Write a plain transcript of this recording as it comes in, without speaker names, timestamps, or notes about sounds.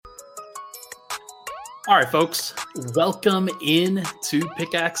All right, folks, welcome in to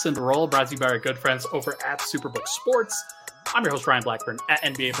Pickaxe and Roll, brought to you by our good friends over at Superbook Sports. I'm your host, Ryan Blackburn, at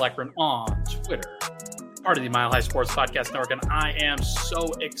NBA Blackburn on Twitter, part of the Mile High Sports Podcast Network, and I am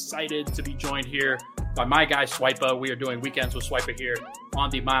so excited to be joined here by my guy, Swipa. We are doing Weekends with Swipa here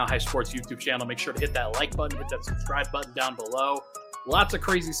on the Mile High Sports YouTube channel. Make sure to hit that like button, hit that subscribe button down below. Lots of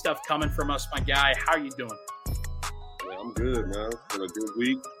crazy stuff coming from us, my guy. How are you doing? Yeah, I'm good, man. It's been a good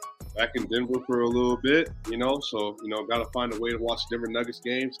week. Back in Denver for a little bit, so, got to find a way to watch Denver Nuggets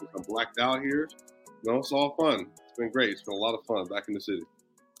games since I'm blacked out here. It's all fun. It's been great. It's been a lot of fun back in the city.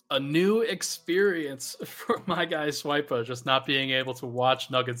 A new experience for my guy Swipa, just not being able to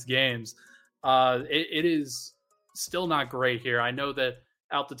watch Nuggets games. It is still not great here. I know that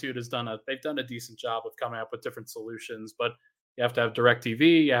Altitude they've done a decent job of coming up with different solutions, but you have to have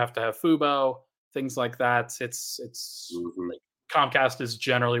DirecTV, you have to have Fubo, things like that. It's like Comcast is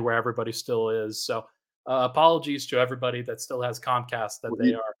generally where everybody still is. So apologies to everybody that still has Comcast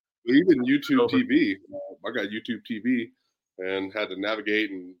they are. Even YouTube TV. I got YouTube TV and had to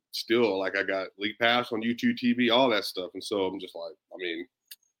navigate, and still, I got League Pass on YouTube TV, all that stuff. And so I'm just like,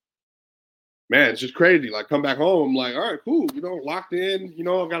 man, it's just crazy. Come back home, I'm like, all right, cool. Locked in.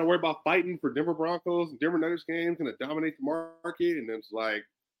 I've got to worry about fighting for Denver Broncos and Denver Nuggets games, going to dominate the market. And it's like,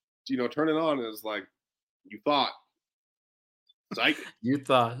 turn it on, and it's like, you thought. Psych. You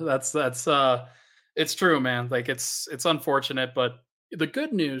thought that's it's true, man. It's unfortunate, but the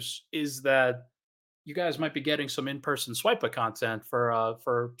good news is that you guys might be getting some in-person Swipa content for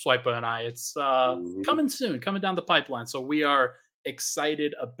Swipa and I. It's coming soon, coming down the pipeline. So we are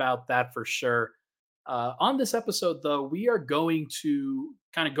excited about that for sure. On this episode, though, we are going to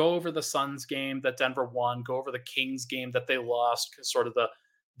kind of go over the Suns game that Denver won, go over the Kings game that they lost, sort of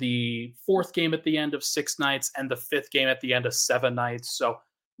the fourth game at the end of 6 nights and the fifth game at the end of 7 nights. So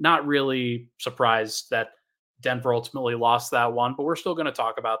not really surprised that Denver ultimately lost that one, but we're still going to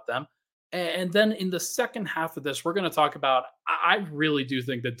talk about them. And then in the second half of this, we're going to talk about, I really do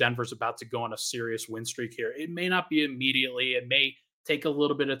think that Denver's about to go on a serious win streak here. It may not be immediately. It may take a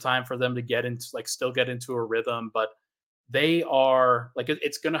little bit of time for them to get into, still get into a rhythm, but they are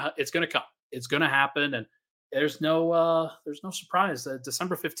it's going to come. It's going to happen. And there's no surprise that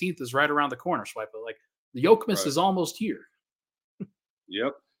December 15th is right around the corner, Swipa. The Yokmas is almost here.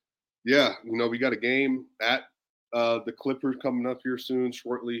 Yep. Yeah. We got a game at the Clippers coming up here soon,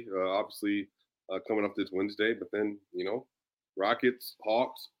 shortly. Obviously, coming up this Wednesday. But then, Rockets,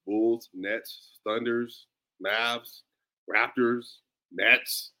 Hawks, Bulls, Nets, Thunders, Mavs, Raptors,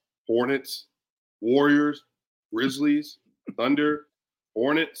 Nets, Hornets, Warriors, Grizzlies, Thunder,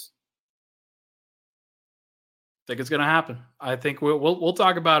 Hornets. I think it's going to happen. I think we'll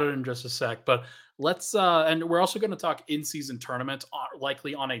talk about it in just a sec, but let's and we're also going to talk in-season tournaments,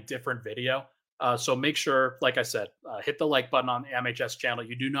 likely on a different video. So make sure, like I said, hit the like button on the MHS channel.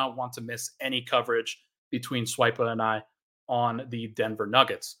 You do not want to miss any coverage between Swipa and I on the Denver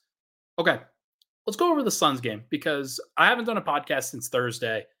Nuggets. Okay, let's go over the Suns game because I haven't done a podcast since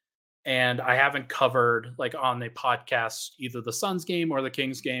Thursday, and I haven't covered on the podcast either the Suns game or the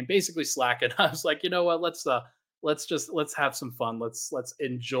Kings game. Basically slacking. I was like, you know what? Let's have some fun. Let's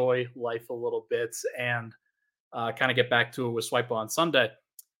enjoy life a little bit and kind of get back to it with Swipa on Sunday.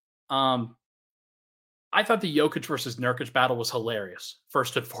 I thought the Jokic versus Nurkic battle was hilarious,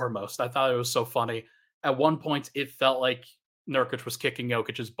 first and foremost. I thought it was so funny. At one point, it felt like Nurkic was kicking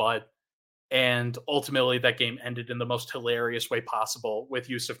Jokic's butt, and ultimately that game ended in the most hilarious way possible with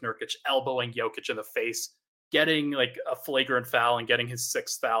Yusuf Nurkic elbowing Jokic in the face, getting a flagrant foul and getting his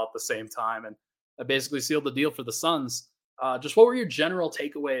 6th foul at the same time. And that basically sealed the deal for the Suns. Just what were your general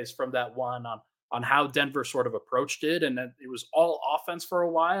takeaways from that one on how Denver sort of approached it? And then it was all offense for a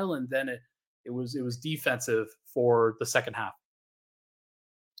while, and then it was defensive for the second half.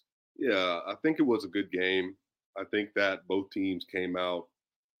 Yeah, I think it was a good game. I think that both teams came out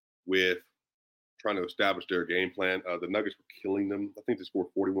with trying to establish their game plan. The Nuggets were killing them. I think they scored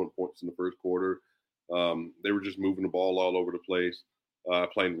 41 points in the first quarter. They were just moving the ball all over the place,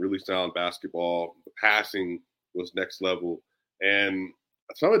 playing really sound basketball. The passing was next level. And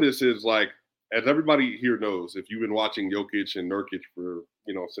some of this is as everybody here knows, if you've been watching Jokic and Nurkic for,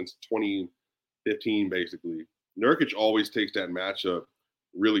 since 2015, basically, Nurkic always takes that matchup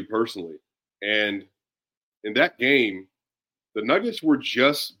really personally. And in that game, the Nuggets were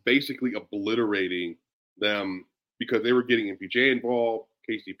just basically obliterating them because they were getting MPJ involved.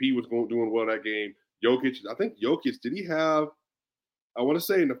 KCP was doing well that game. Jokic, I think Jokic, did he have, I want to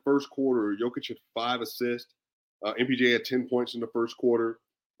say in the first quarter, Jokic had 5 assists. MPJ had 10 points in the first quarter.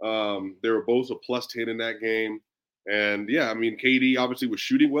 They were both a plus 10 in that game. And, yeah, KD obviously was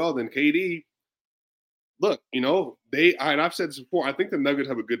shooting well. Then KD, look, and I've said this before. I think the Nuggets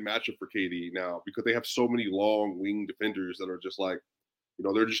have a good matchup for KD now because they have so many long wing defenders that are just like,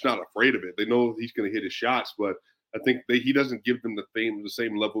 they're just not afraid of it. They know he's going to hit his shots, but I think he doesn't give them the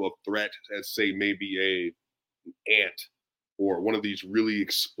same level of threat as, say, maybe Ant or one of these really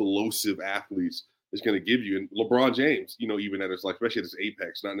explosive athletes is going to give you. And LeBron James, even at his, like, especially at his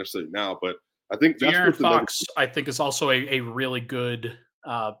apex, not necessarily now, but I think that's De'Aaron what the Nuggets. Fox, I think, is also a really good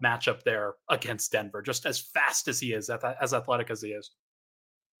matchup there against Denver. Just as fast as he is, as athletic as he is.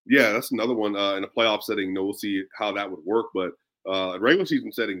 Yeah, that's another one in a playoff setting. We'll see how that would work, but in regular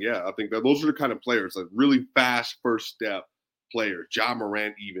season setting, yeah, I think that those are the kind of players, like really fast first step players. Ja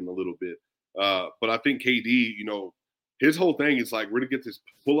Morant, even a little bit, but I think KD, his whole thing is like, we're gonna get this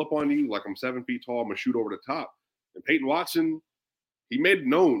pull up on you, like I'm 7 feet tall, I'm gonna shoot over the top. And Peyton Watson, he made it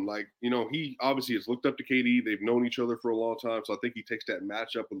known, like, he obviously has looked up to KD. They've known each other for a long time. So I think he takes that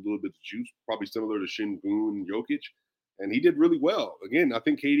matchup with a little bit of juice, probably similar to Shingun and Jokic. And he did really well. Again, I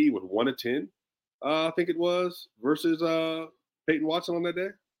think KD was 1 of 10, I think it was, versus Peyton Watson on that day.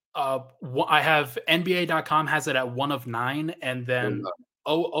 I have NBA.com has it at 1 of 9, and then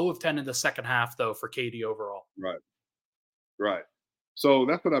 1 0 of 10 in the second half, though, for KD overall. Right. Right. So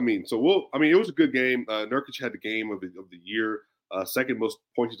that's what I mean. So it was a good game. Nurkic had the game of the year. Second most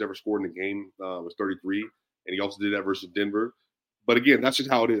points he's ever scored in a game was 33, and he also did that versus Denver. But again, that's just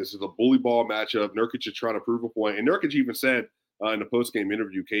how it is. It's a bully ball matchup. Nurkic is trying to prove a point, and Nurkic even said in the post game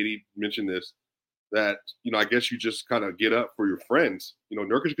interview, Katie mentioned this, that I guess you just kind of get up for your friends.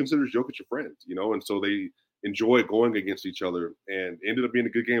 Nurkic considers Jokic a friend, and so they enjoy going against each other. And ended up being a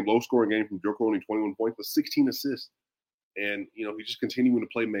good game, low scoring game from Joker, only 21 points, but 16 assists. And he's just continuing to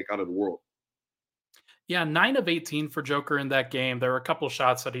play make out of the world. Yeah, 9 of 18 for Joker in that game. There were a couple of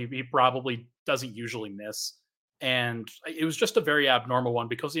shots that he probably doesn't usually miss. And it was just a very abnormal one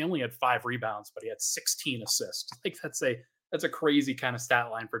because he only had 5 rebounds, but he had 16 assists. Like that's a crazy kind of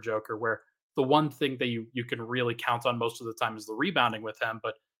stat line for Joker, where the one thing that you can really count on most of the time is the rebounding with him,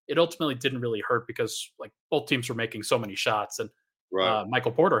 but it ultimately didn't really hurt because like both teams were making so many shots, and Right.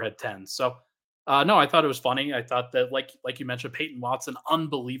 Michael Porter had 10. So no, I thought it was funny. I thought that like you mentioned, Peyton Watson,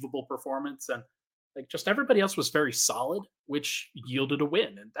 unbelievable performance, and like just everybody else was very solid, which yielded a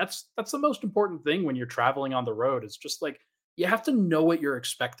win. And that's the most important thing when you're traveling on the road. Is just like you have to know what you're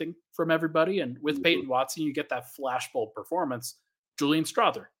expecting from everybody. And with Mhm. Peyton Watson, you get that flashbulb performance. Julian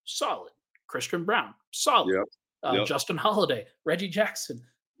Strother, solid. Christian Brown, solid. Yep. Yep. Justin Holiday, Reggie Jackson,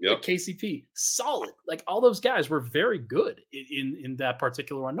 Yep. KCP, solid. Like all those guys were very good in that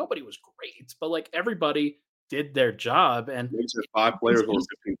particular one. Nobody was great, but like everybody did their job, and Knicks had 5 it's players over easy,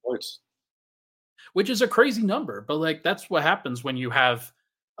 15 points. which is a crazy number. But like that's what happens when you have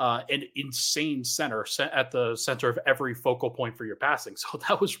an insane center at the center of every focal point for your passing. So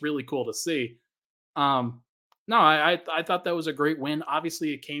that was really cool to see. No, I thought that was a great win.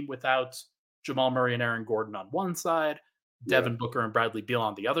 Obviously, it came without Jamal Murray and Aaron Gordon on one side, Yeah. Devin Booker and Bradley Beal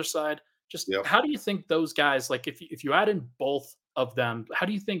on the other side. Just Yep. how do you think those guys, like if you add in both of them, how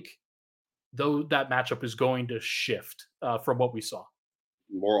do you think though that matchup is going to shift from what we saw?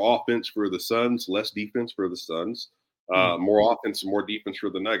 More offense for the Suns, less defense for the Suns. Mhm. More offense, more defense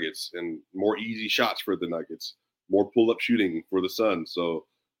for the Nuggets, and more easy shots for the Nuggets. More pull-up shooting for the Suns. So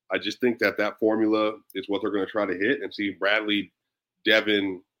I just think that formula is what they're going to try to hit, and see Bradley,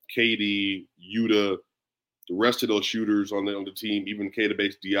 Devin, KD, Yuta, the rest of those shooters on the team, even Kata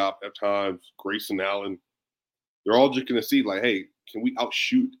Base Diop at times, Grayson Allen. They're all just going to see like, hey, can we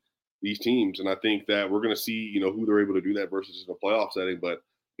outshoot these teams? And I think that we're going to see, who they're able to do that versus in a playoff setting. But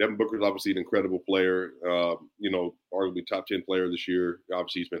Devin Booker's obviously an incredible player, arguably top 10 player this year.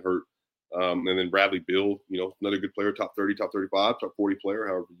 Obviously, he's been hurt. And then Bradley Beal, another good player, top 30, top 35, top 40 player,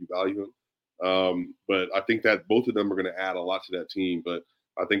 however you value him. But I think that both of them are going to add a lot to that team. But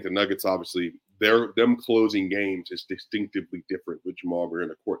I think the Nuggets, obviously, them closing games is distinctively different with Jamal Murray in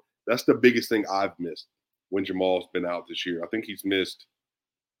the court. That's the biggest thing I've missed when Jamal's been out this year. I think he's missed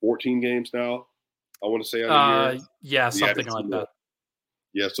 14 games now, I want to say, on the year. Yeah, Yeah, something like that.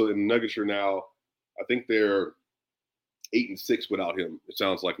 Yeah, so in the Nuggets are now, I think they're 8-6 without him. It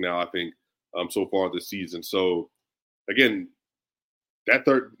sounds like now, I think, so far this season. So again, that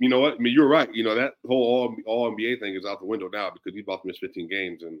third, you know what? I mean, you're right. That whole all NBA thing is out the window now because he's about to miss 15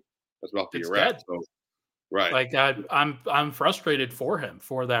 games, and that's about to be a It's wrap. dead. So right. Like I'm frustrated for him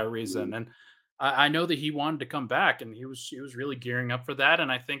for that reason, Mhm. and I know that he wanted to come back, and he was really gearing up for that.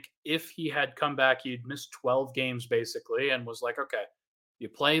 And I think if he had come back, he'd missed 12 games basically, and was like, okay, you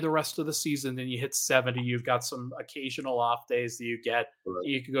play the rest of the season, then you hit 70. You've got some occasional off days that you get. Right.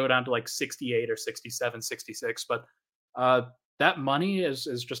 You could go down to like 68 or 67, 66, but that money is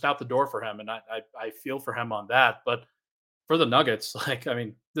just out the door for him, and I feel for him on that. But for the Nuggets, like, I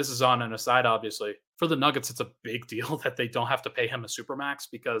mean, this is on an aside, obviously. For the Nuggets, it's a big deal that they don't have to pay him a supermax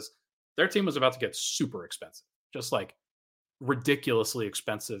because their team was about to get super expensive, just like ridiculously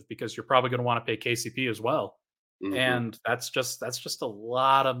expensive because you're probably going to want to pay KCP as well. Mm-hmm. And that's just a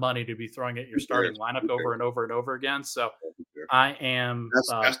lot of money to be throwing at your Who cares? starting lineup Who over cares? and over and over again. So Who cares? I am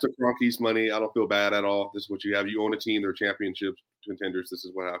That's the Cronkies money. I don't feel bad at all. This is what you have. You own a team. They're championship contenders. This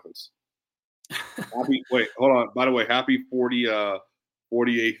is what happens. Happy wait, hold on. By the way, happy 48th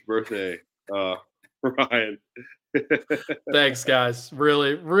birthday, Ryan. thanks guys.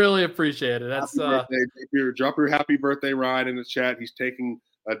 Really, really appreciate it. That's Happy birthday. Drop your happy birthday, Ryan, in the chat. He's taking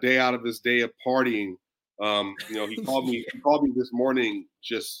a day out of his day of partying. He called me. He called me this morning.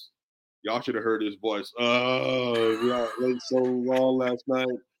 Just y'all should have heard his voice. Oh, yeah, waited so long last night.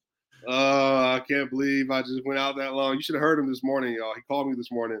 Oh, I can't believe I just went out that long. You should have heard him this morning, y'all. He called me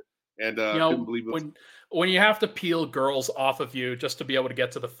this morning and couldn't believe it. when you have to peel girls off of you just to be able to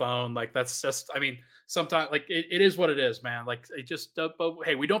get to the phone, like that's just, I mean, sometimes like it is what it is, man. Like it just but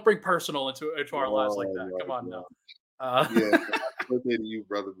hey, we don't bring personal into our lives like Oh that. my Come on God. now. Yeah, happy birthday to you,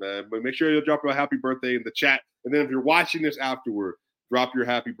 brother, man. But make sure you'll drop a happy birthday in the chat. And then if you're watching this afterward, drop your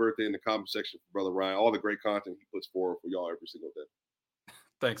happy birthday in the comment section for Brother Ryan. All the great content he puts forward for y'all every single day.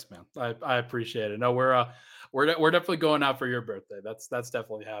 Thanks, man. I appreciate it. No, we're definitely going out for your birthday. That's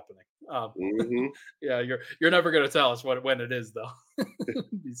definitely happening. Mm-hmm. Yeah, you're never gonna tell us when it is though.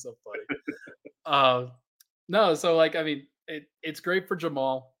 It'd be so funny. Uh, no, so like I mean, it's great for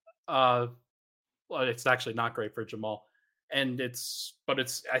Jamal. Well, it's actually not great for Jamal, and it's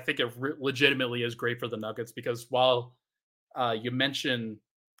I think it legitimately is great for the Nuggets because while you mention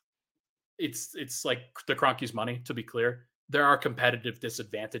it's like the Cronky's money. To be clear, there are competitive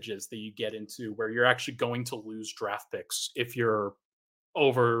disadvantages that you get into where you're actually going to lose draft picks if you're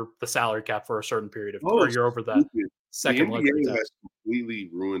over the salary cap for a certain period of Oh, or it's you're over that stupid. The second luxury NBA tax. has completely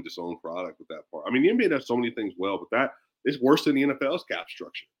ruined its own product with that part. I mean, the NBA does so many things well, but that is worse than the NFL's cap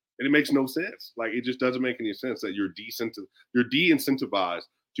structure. And it makes no sense. Like it just doesn't make any sense that you're de-incentivized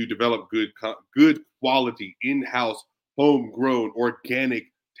to develop good quality in-house, homegrown, organic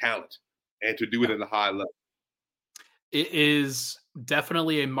talent, and to do it Yeah. at a high level. It is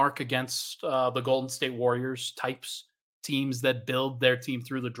definitely a mark against the Golden State Warriors types teams that build their team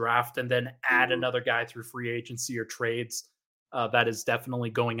through the draft and then add Mhm. another guy through free agency or trades. That is definitely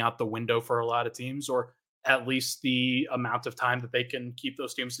going out the window for a lot of teams, or at least the amount of time that they can keep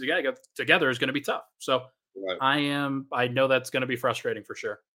those teams together is going to be tough. So Right. I know that's going to be frustrating for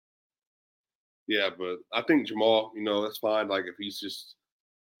sure. Yeah, but I think Jamal, that's fine. Like if he's just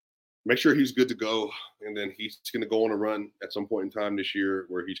make sure he's good to go, and then he's going to go on a run at some point in time this year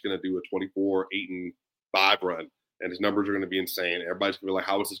where he's going to do a 24-8-5 run, and his numbers are going to be insane. Everybody's going to be like,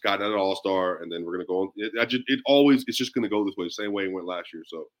 "How is this guy not an All Star?" And then we're going to go on. It's just going to go this way, the same way it went last year.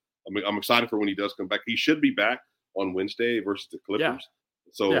 So I'm excited for when he does come back. He should be back on Wednesday versus the Yeah, Clippers.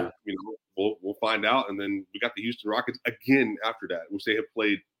 So yeah. we'll find out, and then we got the Houston Rockets again after that, which they have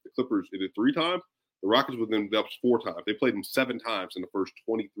played the Clippers either 3 times. The Rockets with them that was 4 times. They played them 7 times in the first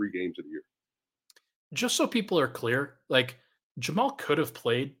 23 games of the year. Just so people are clear, like Jamal could have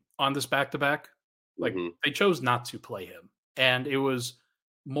played on this back to back. Like Mm-hmm. they chose not to play him. And it was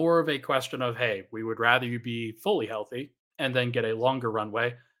more of a question of, hey, we would rather you be fully healthy and then get a longer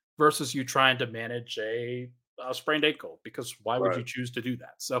runway versus you trying to manage a sprained ankle because why would Right. you choose to do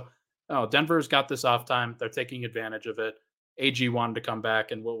that? So, oh, Denver's got this off time. They're taking advantage of it. AG wanted to come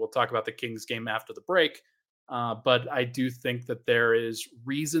back, and we'll talk about the Kings game after the break. But I do think that there is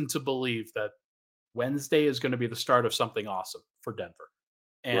reason to believe that Wednesday is going to be the start of something awesome for Denver.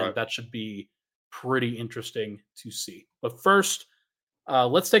 And Right. that should be pretty interesting to see. But first,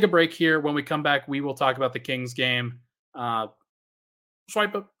 let's take a break here. When we come back, we will talk about the Kings game. Uh,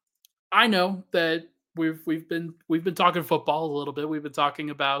 Swipa, I know that we've been talking football a little bit. We've been talking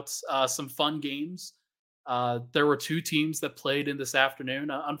about some fun games. There were two teams that played in this afternoon.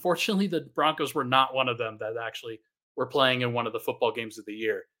 Unfortunately, the Broncos were not one of them that actually were playing in one of the football games of the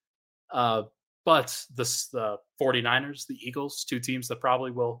year. Uh, but the 49ers, the Eagles, two teams that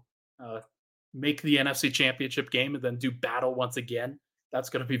probably will make the NFC Championship game and then do battle once again. That's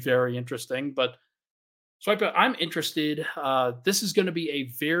going to be very interesting. But Swipe, I'm interested. This is going to be a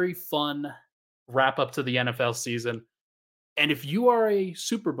very fun wrap up to the NFL season. And if you are a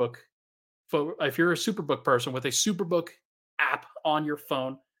Superbook, if you're a Superbook person with a Superbook app on your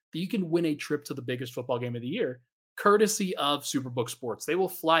phone, you can win a trip to the biggest football game of the year, courtesy of Superbook Sports. They will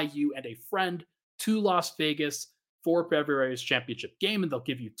fly you and a friend to Las Vegas for February's championship game, and they'll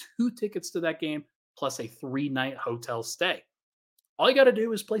give you 2 tickets to that game plus a 3-night hotel stay. All you got to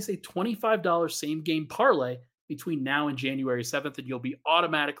do is place a $25 same game parlay between now and January 7th, and you'll be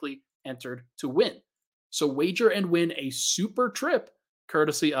automatically entered to win. So wager and win a super trip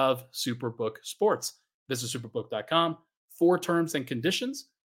courtesy of Superbook Sports. Visit superbook.com for terms and conditions.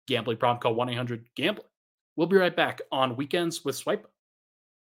 Gambling problem, call 1-800-GAMBLER. We'll be right back on Weekends with Swipa.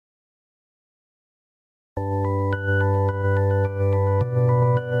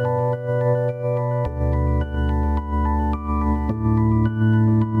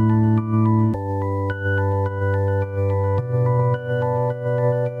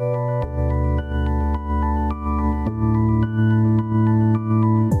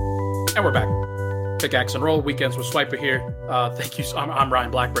 And we're back. Pickaxe and Roll, Weekends with Swipa here. Thank you. I'm Ryan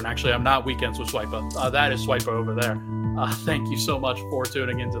Blackburn. Actually, I'm not Weekends with Swipa. That is Swipa over there. Thank you so much for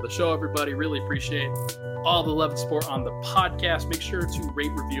tuning into the show, everybody. Really appreciate all the love and support on the podcast. Make sure to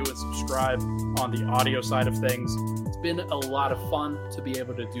rate, review, and subscribe on the audio side of things. It's been a lot of fun to be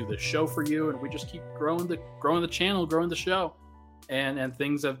able to do this show for you, and we just keep growing the channel, growing the show, and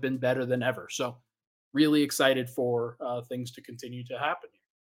things have been better than ever. So, really excited for things to continue to happen.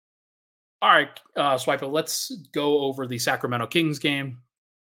 All right, Swipa, let's go over the Sacramento Kings game.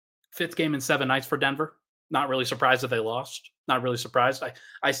 5th game in 7 nights for Denver. Not really surprised that they lost. Not really surprised.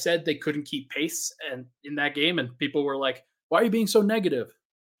 I said they couldn't keep pace and in that game, and people were like, why are you being so negative?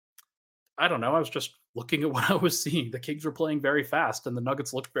 I don't know. I was just looking at what I was seeing. The Kings were playing very fast, and the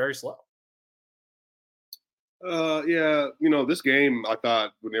Nuggets looked very slow. Yeah, this game, I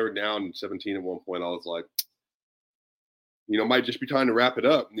thought when they were down 17 at one point, I was like, might just be time to wrap it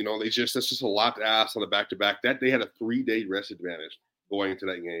up. That's just a lot to ask on the back-to-back. That they had a 3-day rest advantage going into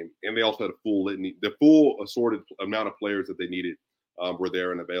that game, and they also had the full assorted amount of players that they needed were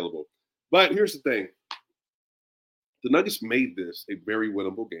there and available. But here's the thing: the Nuggets made this a very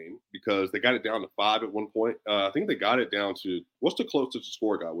winnable game because they got it down to 5 at one point. I think they got it down to what's the closest the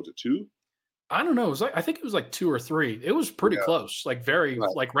score got? Was it 2? I don't know. I think it was like 2 or 3. It was pretty close, like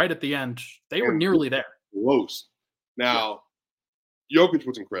right at the end. They were nearly there. Close. Now, Jokic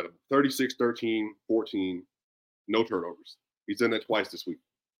was incredible. 36, 13, 14, no turnovers. He's done that twice this week.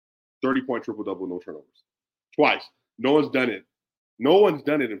 30-point triple-double, no turnovers. Twice. No one's done it. No one's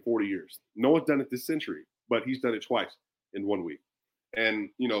done it in 40 years. No one's done it this century, but he's done it twice in 1 week. And,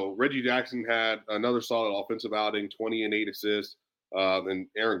 Reggie Jackson had another solid offensive outing, 20 and 8 assists. And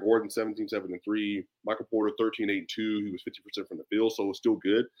Aaron Gordon, 17, 7 and 3. Michael Porter, 13, 8 and 2. He was 50% from the field, so it was still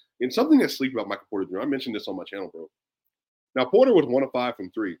good. And something that's sleep about Michael Porter, I mentioned this on my channel, bro. Now, Porter was 1 of 5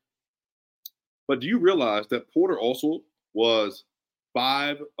 from 3. But do you realize that Porter also was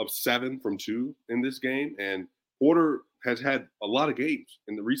 5 of 7 from 2 in this game? And Porter has had a lot of games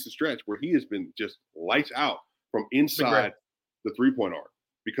in the recent stretch where he has been just lights out from inside the three-point arc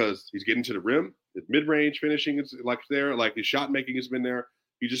because he's getting to the rim. His mid-range finishing is there. Like his shot making has been there.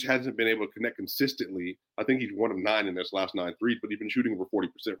 He just hasn't been able to connect consistently. I think he's 1 of 9 in his last 9 threes, but he's been shooting over 40%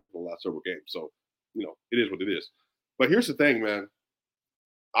 for the last several games. So, it is what it is. But here's the thing, man.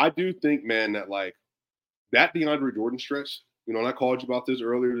 I do think, man, that that DeAndre Jordan stretch, and I called you about this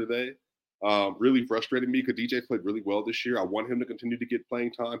earlier today, really frustrated me because DJ played really well this year. I want him to continue to get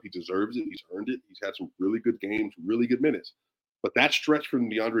playing time. He deserves it. He's earned it. He's had some really good games, really good minutes. But that stretch from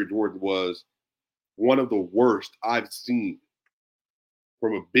DeAndre Jordan was one of the worst I've seen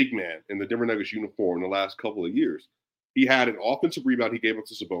from a big man in the Denver Nuggets uniform in the last couple of years. He had an offensive rebound he gave up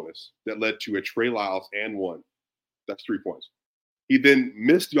to Sabonis that led to a Trey Lyles and 1. That's 3 points. He then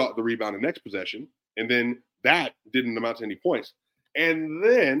missed the rebound the next possession, and then that didn't amount to any points. And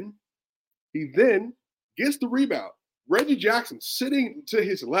then he gets the rebound. Reggie Jackson sitting to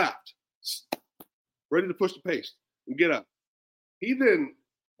his left, ready to push the pace and get up. He then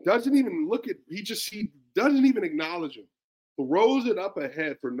doesn't even he doesn't even acknowledge him. Throws it up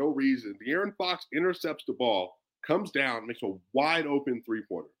ahead for no reason. De'Aaron Fox intercepts the ball, comes down, makes a wide open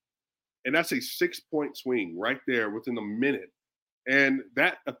three-pointer. And that's a 6-point swing right there within a minute. And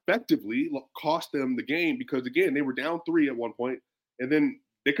that effectively cost them the game because, again, they were down 3 at one point, and then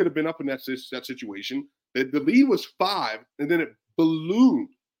they could have been up in that situation. The lead was 5, and then it ballooned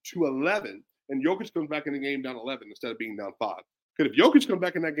to 11, and Jokic comes back in the game down 11 instead of being down 5. Because if Jokic comes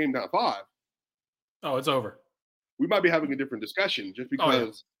back in that game down 5, it's over. We might be having a different discussion just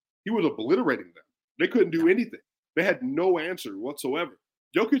because he was obliterating them. They couldn't do anything. They had no answer whatsoever.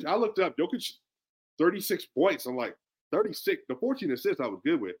 Jokic, I looked up, Jokic, 36 points. I'm like, 36. The 14 assists I was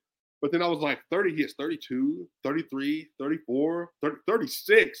good with. But then I was like, 30, he has 32, 33, 34, 30,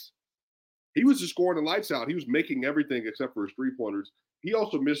 36. He was just scoring the lights out. He was making everything except for his three-pointers. He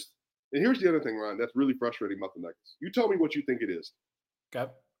also missed, and here's the other thing, Ryan, that's really frustrating about the Nuggets. You tell me what you think it is.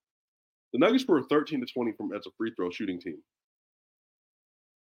 Okay. The Nuggets were 13 to 20 as a free throw shooting team.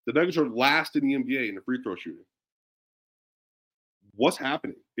 The Nuggets are last in the NBA in the free throw shooting. What's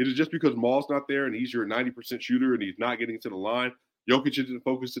happening? Is it just because Maul's not there and he's your 90% shooter and he's not getting to the line? Jokic isn't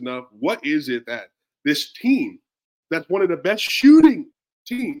focused enough. What is it that this team, that's one of the best shooting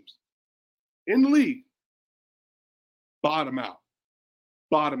teams in the league, bottom out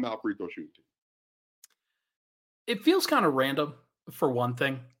free throw shooting team? It feels kind of random for one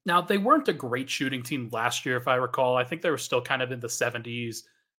thing. Now, they weren't a great shooting team last year, if I recall. I think they were still kind of in the 70s.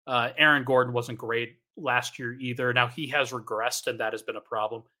 Aaron Gordon wasn't great last year either. Now, he has regressed, and that has been a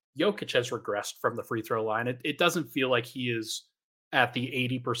problem. Jokic has regressed from the free throw line. It doesn't feel like he is at the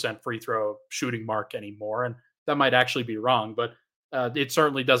 80% free throw shooting mark anymore. And that might actually be wrong, but it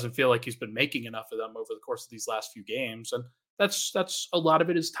certainly doesn't feel like he's been making enough of them over the course of these last few games. And that's a lot of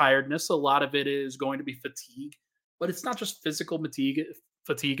it is tiredness. A lot of it is going to be fatigue, but it's not just physical fatigue,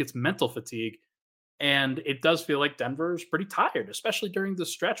 it's mental fatigue. And it does feel like Denver is pretty tired, especially during the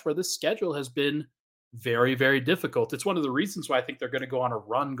stretch where this schedule has been very, very difficult. It's one of the reasons why I think they're going to go on a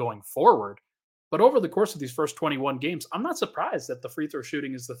run going forward. But over the course of these first 21 games, I'm not surprised that the free throw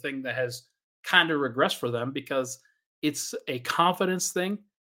shooting is the thing that has kind of regressed for them because it's a confidence thing.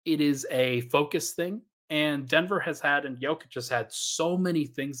 It is a focus thing. And Denver has had, and Jokic has had so many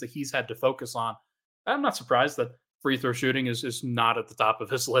things that he's had to focus on. I'm not surprised that free throw shooting is not at the top of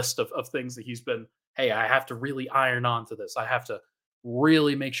his list of things that he's been, hey, I have to really iron on to this. I have to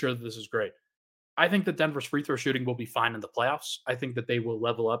really make sure that this is great. I think that Denver's free throw shooting will be fine in the playoffs. I think that they will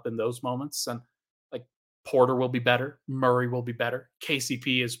level up in those moments. And like Porter will be better. Murray will be better.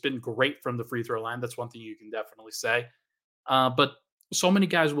 KCP has been great from the free throw line. That's one thing you can definitely say. But so many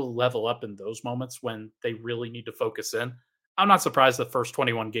guys will level up in those moments when they really need to focus in. I'm not surprised the first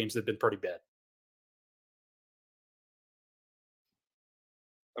 21 games have been pretty bad.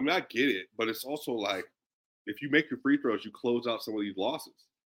 I mean, I get it, but it's also like if you make your free throws, you close out some of these losses.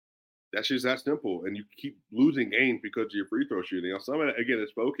 That's just that simple. And you keep losing games because of your free throw shooting. Now, some of it, again, is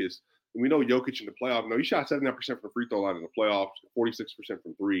focus. And we know Jokic in the playoffs. No, he shot 79% from the free throw line in the playoffs, 46%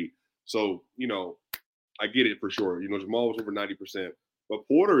 from three. So, I get it for sure. Jamal was over 90%. But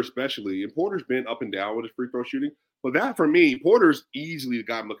Porter especially, and Porter's been up and down with his free throw shooting. But that, for me, Porter's easily the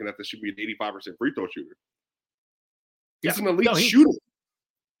guy I'm looking at that should be an 85% free throw shooter. He's an elite shooter.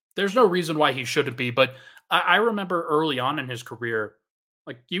 There's no reason why he shouldn't be. But I remember early on in his career,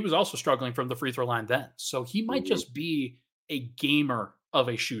 like he was also struggling from the free throw line then. So he might just be a gamer of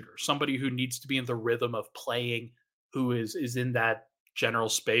a shooter, somebody who needs to be in the rhythm of playing, who is in that general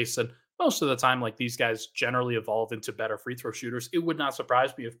space. And most of the time, like these guys generally evolve into better free throw shooters. It would not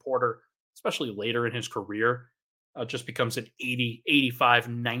surprise me if Porter, especially later in his career, just becomes an 80, 85,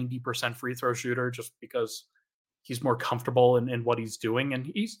 90% free throw shooter just because he's more comfortable in what he's doing. And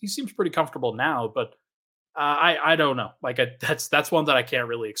he seems pretty comfortable now, but I don't know. Like that's one that I can't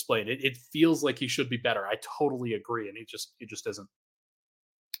really explain. It feels like he should be better. I totally agree, and he just isn't.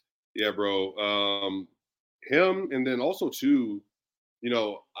 Yeah, bro. Him, and then also too,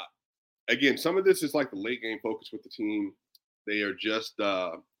 again, some of this is like the late game focus with the team. They are just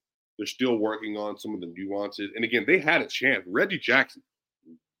they're still working on some of the nuances. And again, they had a chance. Reggie Jackson,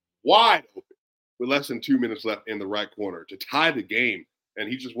 wide open, with less than 2 minutes left in the right corner to tie the game. And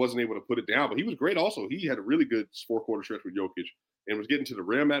he just wasn't able to put it down. But he was great also. He had a really good 4-quarter stretch with Jokic and was getting to the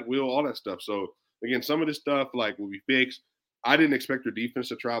rim at will, all that stuff. So, again, some of this stuff, like, will be fixed. I didn't expect their defense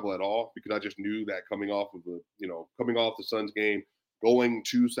to travel at all because I just knew that coming off the Suns game, going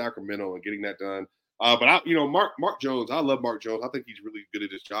to Sacramento and getting that done. But Mark Jones, I love Mark Jones. I think he's really good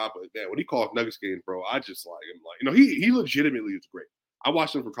at his job. But, man, when he calls Nuggets games, bro, I just like him. Like, he legitimately is great. I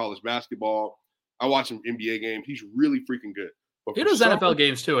watched him for college basketball. I watched him NBA games. He's really freaking good. He does NFL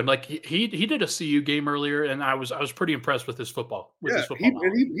games too, and like he did a CU game earlier, and I was pretty impressed with his football. He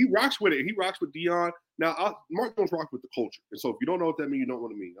rocks with it. He rocks with Dion. Now, Mark Jones rocks with the culture, and so if you don't know what that means, you don't know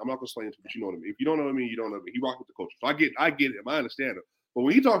what it means. I'm not gonna explain it, but you know what I mean. If you don't know what I mean, you don't know what I mean. He rocks with the culture, so I get him. I understand him. But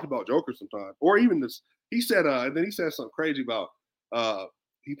when he talked about Joker sometimes, or even this, he said, and then he said something crazy about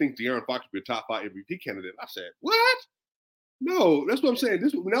he thinks De'Aaron Fox would be a top 5 MVP candidate. I said, what? No, that's what I'm saying.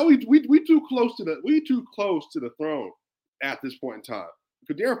 Now we too close to the throne at this point in time.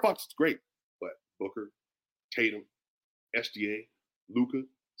 Because De'Aaron Fox is great, but Booker, Tatum, SGA, Luka,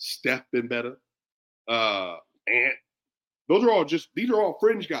 Steph been better. Ant. These are all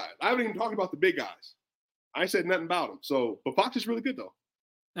fringe guys. I haven't even talked about the big guys. I ain't said nothing about them. So, but Fox is really good though.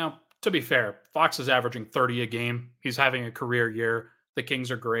 Now, to be fair, Fox is averaging 30 a game. He's having a career year. The Kings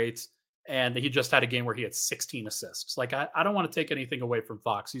are great. And he just had a game where he had 16 assists. Like, I don't want to take anything away from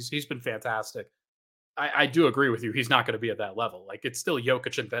Fox. He's been fantastic. I do agree with you. He's not going to be at that level. Like, it's still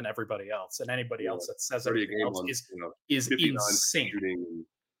Jokic and then everybody else. And anybody else that says anything else is insane.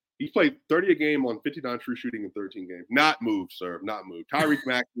 He played 30 a game on 59 true shooting in 13 games. Not moved, sir. Not moved. Tyrese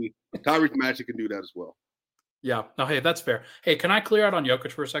Maxey can do that as well. Yeah. No, hey, that's fair. Hey, can I clear out on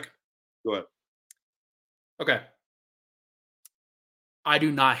Jokic for a second? Go ahead. Okay. I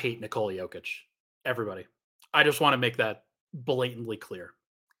do not hate Nikola Jokic. Everybody. I just want to make that blatantly clear.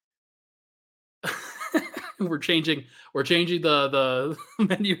 we're changing the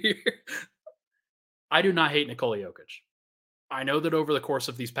menu here. I do not hate Nikola Jokic. I know that over the course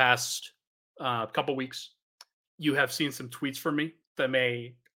of these past couple weeks, you have seen some tweets from me that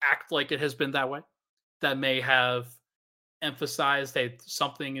may act like it has been that way, that may have emphasized that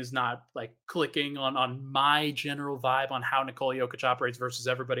something is not like clicking on my general vibe on how Nikola Jokic operates versus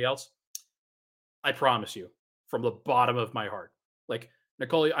everybody else. I promise you, from the bottom of my heart, like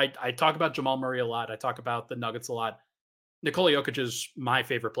Nikola, I talk about Jamal Murray a lot. I talk about the Nuggets a lot. Nikola Jokic is my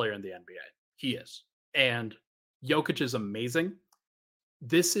favorite player in the NBA. He is. And Jokic is amazing.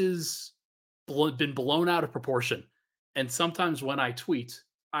 This is been blown out of proportion. And sometimes when I tweet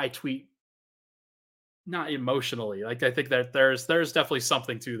not emotionally. Like I think that there's definitely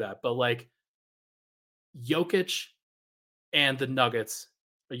something to that. But like Jokic and the Nuggets,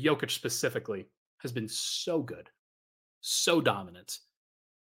 Jokic specifically, has been so good, so dominant.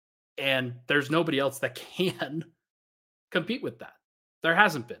 And there's nobody else that can compete with that. There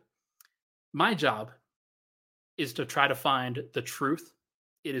hasn't been. My job is to try to find the truth.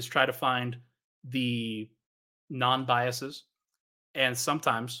 It is try to find the non-biases. And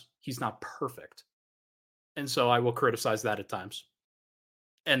sometimes he's not perfect. And so I will criticize that at times.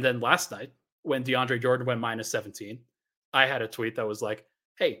 And then last night, when DeAndre Jordan went minus 17, I had a tweet that was like,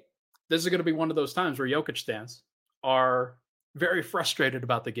 hey, this is going to be one of those times where Jokic stands are very frustrated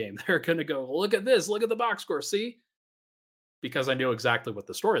about the game. They're going to go, look at this, look at the box score, see? Because I knew exactly what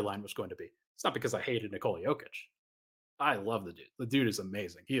the storyline was going to be. It's not because I hated Nikola Jokic. I love the dude. The dude is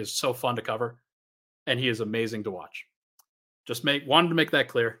amazing. He is so fun to cover, and he is amazing to watch. Just wanted to make that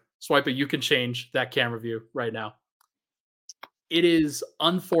clear. Swipa, you can change that camera view right now. It is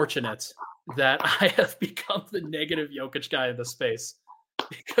unfortunate that I have become the negative Jokic guy in the space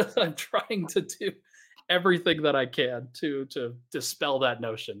because I'm trying to do everything that I can to dispel that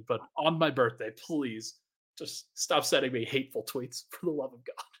notion. But on my birthday, please just stop sending me hateful tweets for the love of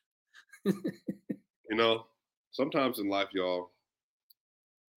God. You know, sometimes in life, y'all,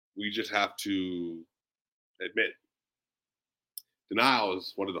 we just have to admit denial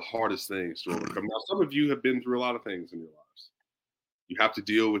is one of the hardest things to overcome. Now, some of you have been through a lot of things in your lives. You have to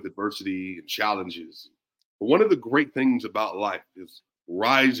deal with adversity and challenges. But one of the great things about life is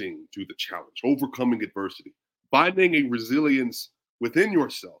rising to the challenge, overcoming adversity, finding a resilience within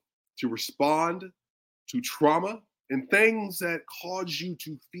yourself to respond to trauma and things that cause you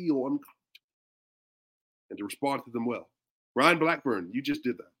to feel uncomfortable and to respond to them well. Ryan Blackburn, you just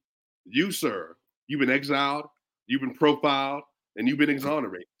did that. You, sir, you've been exiled, you've been profiled, and you've been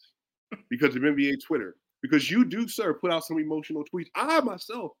exonerated because of NBA Twitter. Because you do, sir, put out some emotional tweets. I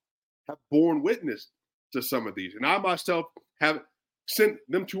myself have borne witness to some of these. And I myself have sent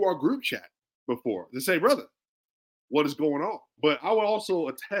them to our group chat before to say, brother, what is going on? But I will also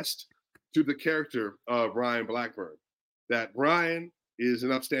attest to the character of Ryan Blackburn, that Ryan is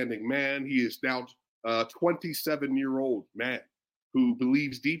an upstanding man. He is now a 27-year-old man who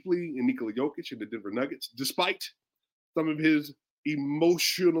believes deeply in Nikola Jokic and the Denver Nuggets, despite some of his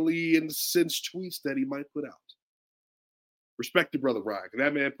emotionally incensed tweets that he might put out. Respect to brother Ryan, because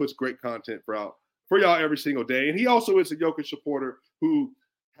that man puts great content for y'all every single day. And he also is a Jokic supporter who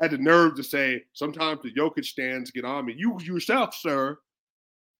had the nerve to say, sometimes the Jokic stands get on me. You yourself, sir,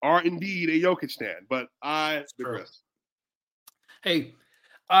 are indeed a Jokic stand, but I digress. Hey,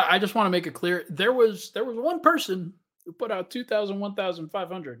 I just want to make it clear. There was one person who put out 2,000,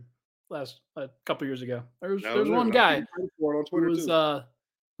 1,500 last a couple years ago. There's one guy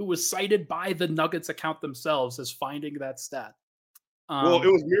who was cited by the Nuggets account themselves as finding that stat. Well, it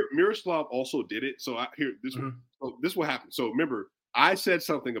was Miroslav also did it. So this is what happened. So remember, I said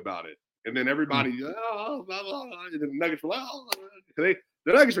something about it, and then everybody, and then the Nuggets were like,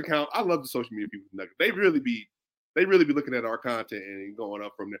 the Nuggets account. I love the social media people. Nuggets. They really be looking at our content and going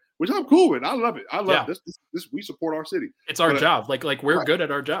up from there, which I'm cool with. I love it. I love this. We support our city. It's our job. Like we're good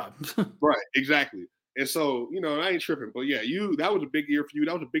at our job. Right. Exactly. And so, I ain't tripping. But yeah, that was a big year for you.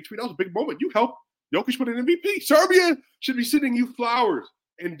 That was a big tweet. That was a big moment. You helped Jokic win an MVP. Serbia should be sending you flowers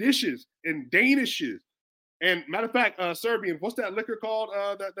and dishes and danishes. And matter of fact, Serbian, what's that liquor called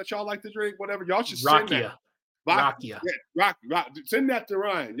that y'all like to drink? Whatever. Y'all should send that. Rakia. Yeah, Rakia. Send that to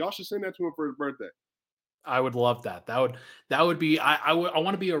Ryan. Y'all should send that to him for his birthday. I would love that. That would be. I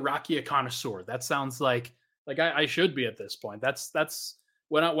want to be a Rakia connoisseur. That sounds like I should be at this point. That's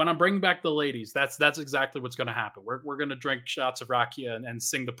when I'm bringing back the ladies, that's exactly what's going to happen. We're going to drink shots of rakia and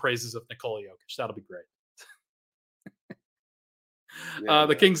sing the praises of Nikola Jokic. That'll be great. Yeah, The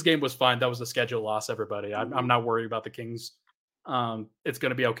man. Kings game was fine. That was a schedule loss, everybody. I'm not worried about the Kings. It's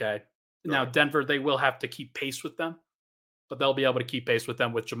going to be okay. Now, Right. Denver, they will have to keep pace with them, but they'll be able to keep pace with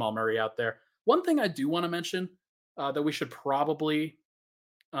them with Jamal Murray out there. One thing I do want to mention that we should probably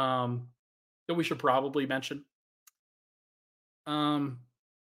mention. Um,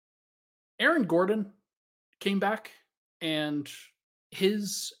 Aaron Gordon came back, and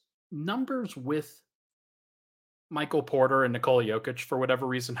his numbers with Michael Porter and Nikola Jokic, for whatever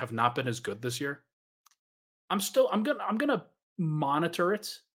reason, have not been as good this year. I'm gonna monitor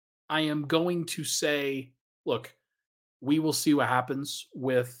it. I am going to say, look, we will see what happens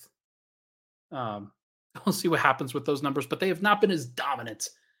with um we'll see what happens with those numbers, but they have not been as dominant.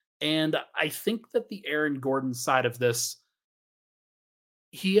 And I think that the Aaron Gordon side of this,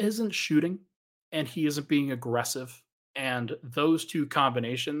 he isn't shooting and he isn't being aggressive. And those two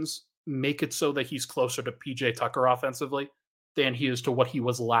combinations make it so that he's closer to PJ Tucker offensively than he is to what he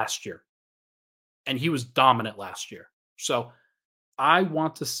was last year. And he was dominant last year. So I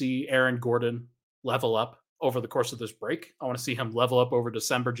want to see Aaron Gordon level up over the course of this break. I want to see him level up over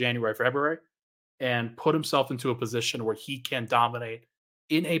December, January, February, and put himself into a position where he can dominate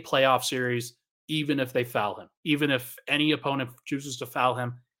in a playoff series, even if they foul him. Even if any opponent chooses to foul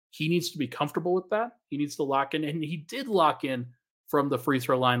him, he needs to be comfortable with that. He needs to lock in, and he did lock in from the free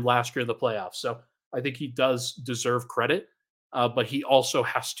throw line last year in the playoffs. So I think he does deserve credit, but he also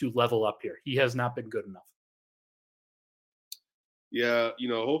has to level up here. He has not been good enough. Yeah,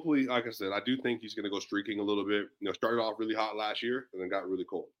 hopefully, like I said, I do think he's going to go streaking a little bit. Started off really hot last year and then got really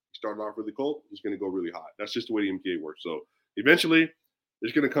cold. He started off really cold. He's going to go really hot. That's just the way the NBA works. So eventually,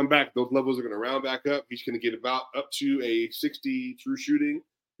 it's going to come back. Those levels are going to round back up. He's going to get about up to a 60 true shooting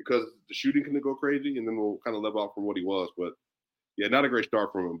because the shooting can go crazy, and then we'll kind of level out from what he was. But yeah, not a great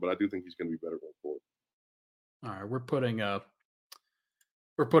start from him, but I do think he's going to be better going forward. All right,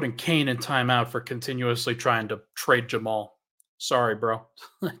 we're putting Kane in timeout for continuously trying to trade Jamal. Sorry, bro.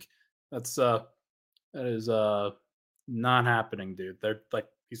 Like that is not happening, dude. They're like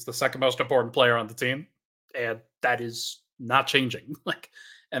he's the second most important player on the team, and that is not changing. Like,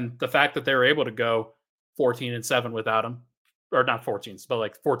 and the fact that they were able to go 14-7 without him, or not 14, but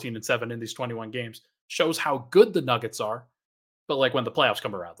like 14-7 in these 21 games, shows how good the Nuggets are. But like when the playoffs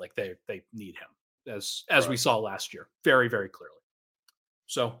come around, like they need him, as we saw last year, very, very clearly.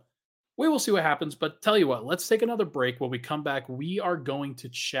 So we will see what happens, but tell you what, let's take another break. When we come back, we are going to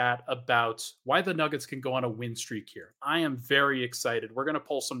chat about why the Nuggets can go on a win streak here. I am very excited. We're going to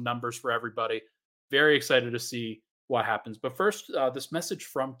pull some numbers for everybody. Very excited to see what happens. But first, this message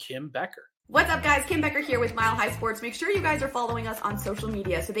from Kim Becker. What's up, guys? Kim Becker here with Mile High Sports. Make sure you guys are following us on social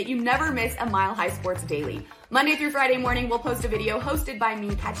media so that you never miss a Mile High Sports daily. Monday through Friday morning, we'll post a video hosted by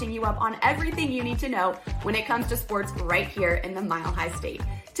me catching you up on everything you need to know when it comes to sports right here in the Mile High State.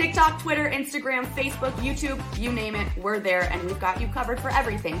 TikTok, Twitter, Instagram, Facebook, YouTube, you name it, we're there, and we've got you covered for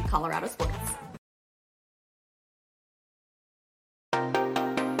everything Colorado sports.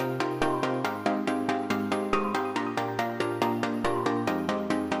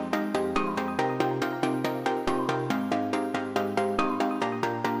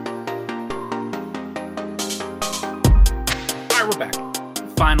 We're back.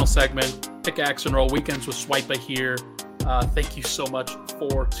 Final segment, Pickaxe and Roll Weekends with Swipa here. Thank you so much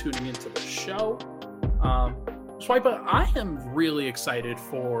for tuning into the show. Swipa, I am really excited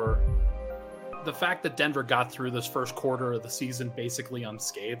for the fact that Denver got through this first quarter of the season basically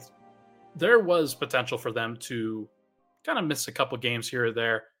unscathed. There was potential for them to kind of miss a couple games here or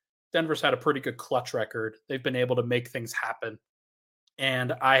there. Denver's had a pretty good clutch record. They've been able to make things happen.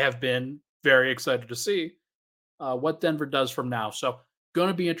 And I have been very excited to see what Denver does from now. So going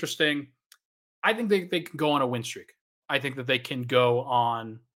to be interesting. I think they can go on a win streak. I think that they can go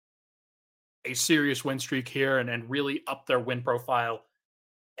on a serious win streak here and really up their win profile.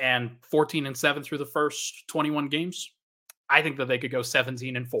 And 14-7 through the first 21 games, I think that they could go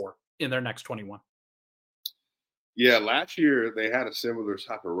 17-4 in their next 21. Yeah, last year they had a similar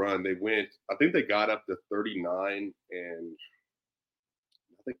type of run. I think they got up to 39 and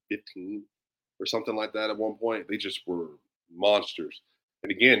I think 15 or something like that at one point. They just were monsters.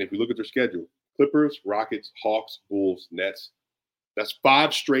 And again, if you look at their schedule, Clippers, Rockets, Hawks, Bulls, Nets, that's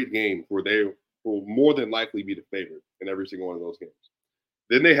 5 straight games where they will more than likely be the favorite in every single one of those games.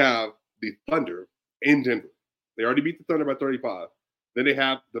 Then they have the Thunder in Denver. They already beat the Thunder by 35. Then they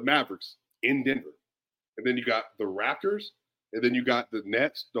have the Mavericks in Denver. And then you got the Raptors, and then you got the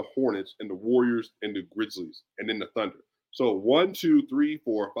Nets, the Hornets, and the Warriors, and the Grizzlies, and then the Thunder. So 1, 2, 3,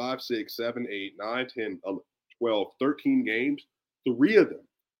 4, 5, 6, 7, 8, 9, 10, 12, 13 games. 3 of them,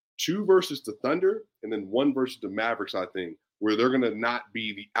 2 versus the Thunder, and then 1 versus the Mavericks, I think, where they're going to not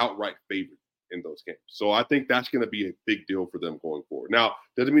be the outright favorite in those games. So I think that's going to be a big deal for them going forward. Now,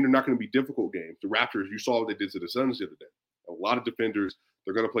 doesn't mean they're not going to be difficult games. The Raptors, you saw what they did to the Suns the other day. A lot of defenders,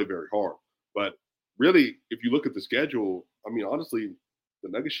 they're going to play very hard. But really, if you look at the schedule, I mean, honestly, the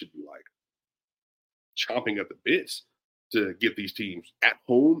Nuggets should be like chomping at the bits to get these teams at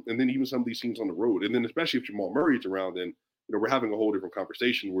home, and then even some of these teams on the road. And then especially if Jamal Murray is around, then we're having a whole different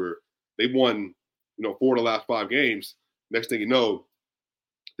conversation where they've won 4 of the last 5 games. Next thing you know,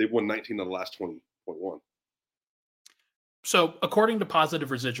 they've won 19 of the last 20.1. So according to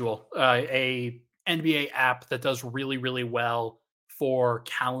Positive Residual, a NBA app that does really, really well for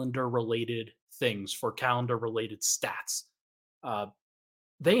calendar-related things, for calendar-related stats,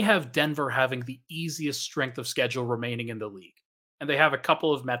 they have Denver having the easiest strength of schedule remaining in the league. And they have a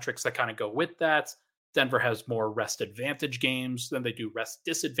couple of metrics that kind of go with that. Denver has more rest advantage games than they do rest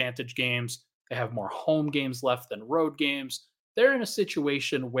disadvantage games. They have more home games left than road games. They're in a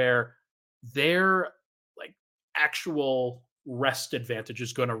situation where their like actual rest advantage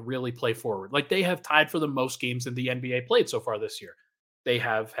is going to really play forward. Like they have tied for the most games in the NBA played so far this year. They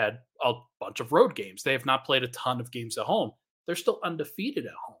have had a bunch of road games. They have not played a ton of games at home. They're still undefeated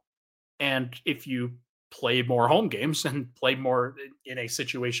at home. And if you play more home games and play more in a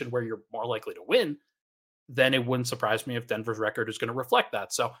situation where you're more likely to win, then it wouldn't surprise me if Denver's record is going to reflect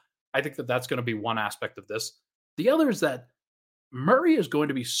that. So I think that that's going to be one aspect of this. The other is that Murray is going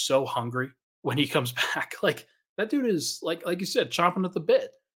to be so hungry when he comes back. Like that dude is like you said, chomping at the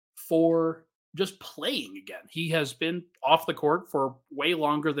bit for just playing again. He has been off the court for way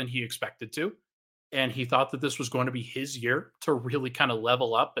longer than he expected to. And he thought that this was going to be his year to really kind of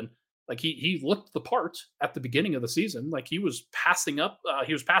level up. And like he looked the part at the beginning of the season. Like he was passing up,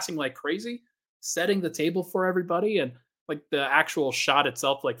 he was passing like crazy, setting the table for everybody. And like the actual shot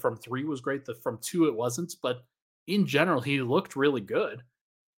itself, like from 3 was great. From 2, it wasn't. But in general, he looked really good.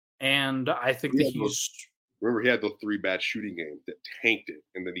 And I think that remember, he had those 3 bad shooting games that tanked it.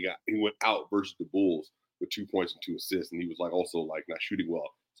 And then he went out versus the Bulls with 2 points and 2 assists. And he was like also like not shooting well.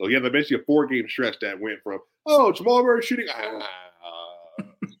 So he had basically a 4-game stretch that went from, Jamal Murray shooting.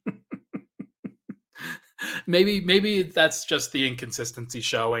 Maybe that's just the inconsistency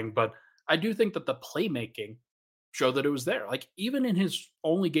showing, but I do think that the playmaking showed that it was there. Like even in his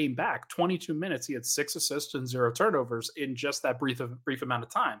only game back, 22 minutes, he had 6 assists and 0 turnovers in just that brief amount of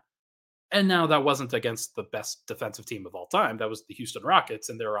time. And now that wasn't against the best defensive team of all time. That was the Houston Rockets,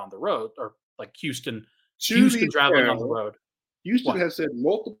 and they were on the road, or like Houston traveling on the road. Houston has said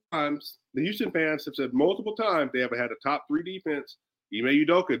multiple times, the Houston fans have said multiple times they have had a top 3 defense. Ime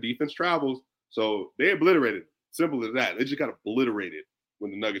Udoka, defense travels. So they obliterated. Simple as that. They just got obliterated when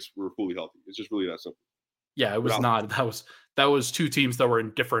the Nuggets were fully healthy. It's just really that simple. Yeah, it was not. That was 2 teams that were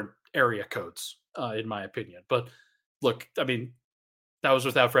in different area codes, in my opinion. But look, I mean, that was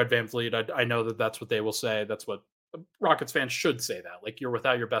without Fred VanVleet. I know that that's what they will say. That's what Rockets fans should say that. Like you're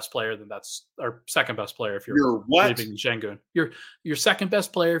without your best player, then that's our second best player if you're believing in Şengün. Your second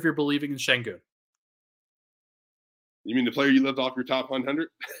best player if you're believing in Şengün. You mean the player you left off your top 100?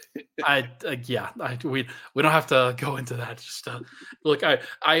 We don't have to go into that. Just look, I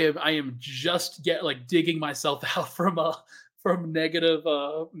am just digging myself out from negative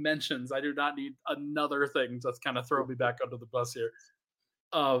mentions. I do not need another thing to kind of throw me back under the bus here.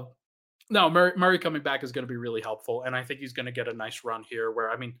 No, Murray coming back is going to be really helpful, and I think he's going to get a nice run here where,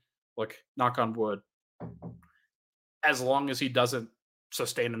 I mean, look, knock on wood, as long as he doesn't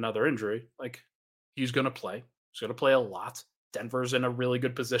sustain another injury, like he's going to play. He's going to play a lot. Denver's in a really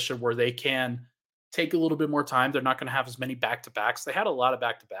good position where they can take a little bit more time. They're not going to have as many back-to-backs. They had a lot of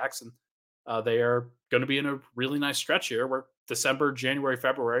back-to-backs, and they are going to be in a really nice stretch here where December, January,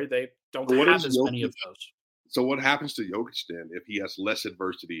 February, they don't have as many of those. So what happens to Jokic then if he has less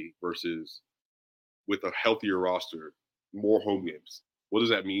adversity versus with a healthier roster, more home games? What does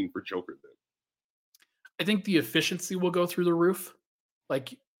that mean for Joker then? I think the efficiency will go through the roof.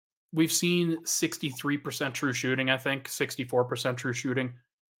 Like we've seen 63% true shooting, I think 64% true shooting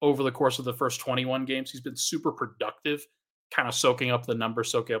over the course of the first 21 games. He's been super productive, kind of soaking up the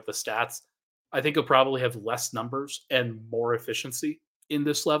numbers, soaking up the stats. I think he'll probably have less numbers and more efficiency in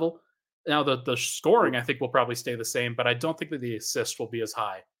this level. Now, the scoring, I think, will probably stay the same, but I don't think that the assists will be as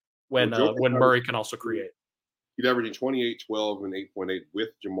high when Murray can also create. He's averaging 28, 12, and 8.8 with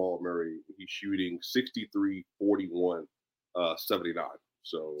Jamal Murray. He's shooting 63, 41, 79.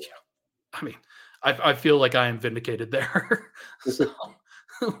 So, I mean, I feel like I am vindicated there. So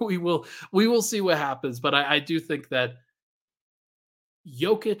we will see what happens, but I do think that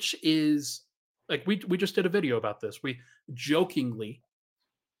Jokic is like we just did a video about this. We jokingly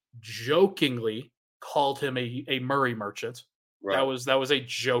called him a Murray merchant. Right. That was a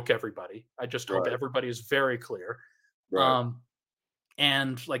joke, everybody. I just hope Right. everybody is very clear. Right.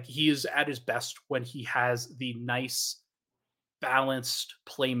 And like he is at his best when he has the nice balanced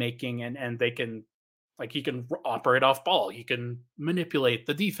playmaking and they can like he can operate off ball. He can manipulate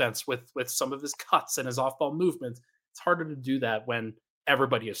the defense with some of his cuts and his off ball movements. It's harder to do that when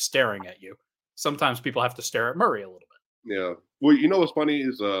everybody is staring at you. Sometimes people have to stare at Murray a little bit. Yeah. Well, you know what's funny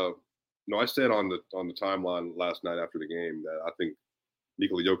is I said on the timeline last night after the game that I think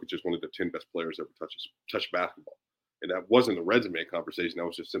Nikola Jokic is one of the 10 best players ever touch basketball. And that wasn't a resume conversation. That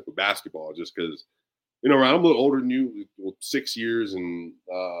was just simple basketball. Just because, Ryan, I'm a little older than you. Well, 6 years and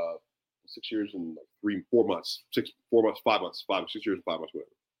 4 months, 4 months, 5 months, 6 years and 5 months, whatever.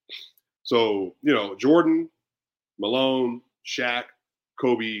 So, Jordan, Malone, Shaq,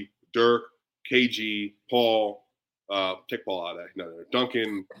 Kobe, Dirk, KG, Paul, take Paul out of that. No,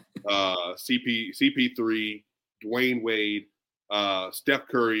 Duncan, CP3, Dwayne Wade, Steph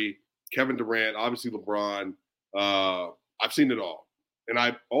Curry, Kevin Durant, obviously LeBron. I've seen it all. And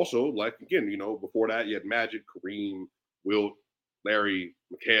I also, before that, you had Magic, Kareem, Wilt, Larry,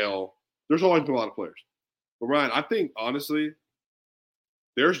 McHale. There's always been a lot of players. But Ryan, I think, honestly,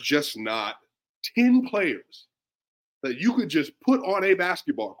 there's just not 10 players that you could just put on a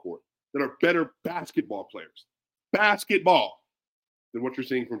basketball court that are better basketball players. Basketball than what you're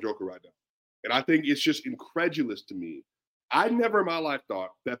seeing from Joker right now. And I think it's just incredulous to me. I never in my life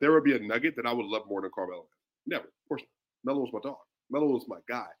thought that there would be a nugget that I would love more than Carmelo. Never. Of course not. Melo was my dog. Melo was my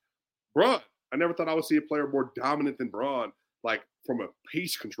guy. Braun. I never thought I would see a player more dominant than Braun, like from a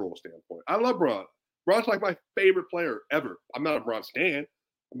pace control standpoint. I love Braun. Braun's like my favorite player ever. I'm not a Braun stan.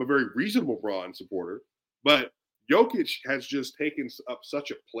 I'm a very reasonable Braun supporter. But Jokic has just taken up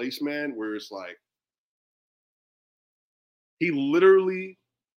such a place, man, where it's like he literally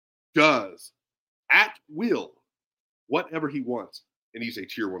does at will whatever he wants. And he's a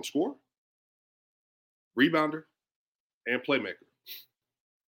tier 1 scorer, rebounder, and playmaker.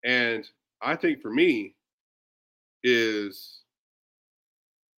 And I think for me is,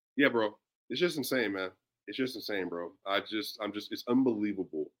 yeah, bro, it's just insane, man. It's just insane, bro. It's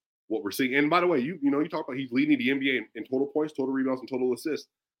unbelievable what we're seeing. And by the way, you talk about he's leading the NBA in total points, total rebounds, and total assists.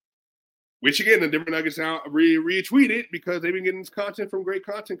 Which again, the Denver Nuggets now retweeted because they've been getting this content from great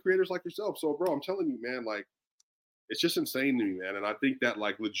content creators like yourself. So, bro, I'm telling you, man, like, it's just insane to me, man. And I think that,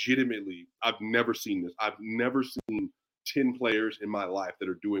 like, legitimately, I've never seen this. I've never seen 10 players in my life that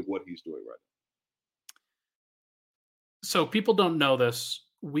are doing what he's doing right now. So people don't know this.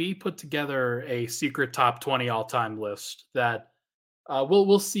 We put together a secret top 20 all-time list that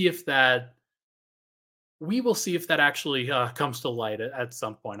we'll see if that actually comes to light at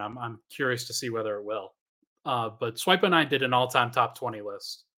some point. I'm curious to see whether it will. But Swipa and I did an all-time top 20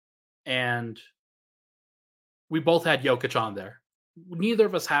 list, and we both had Jokic on there. Neither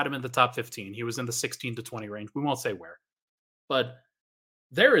of us had him in the top 15. He was in the 16 to 20 range. We won't say where. But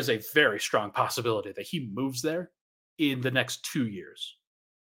there is a very strong possibility that he moves there in the next 2 years.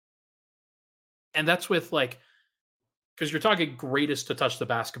 And that's with, like, because you're talking greatest to touch the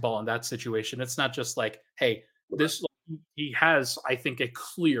basketball in that situation. It's not just like, hey, he has, I think, a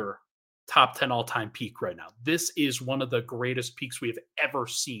clear top 10 all-time peak right now. This is one of the greatest peaks we have ever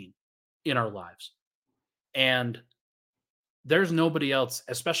seen in our lives. And there's nobody else,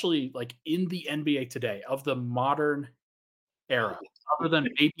 especially like in the NBA today, of the modern era, other than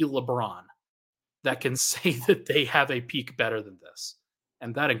maybe LeBron, that can say that they have a peak better than this.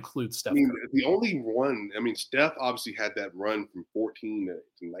 And that includes Steph. The only one, Steph obviously had that run from 14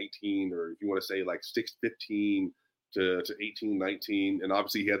 to 19, or if you want to say like 15 to 18, 19. And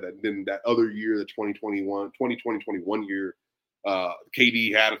obviously he had that other year, the 2020-21 year.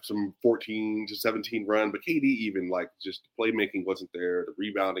 KD had some 14 to 17 run, but KD even like just playmaking wasn't there. The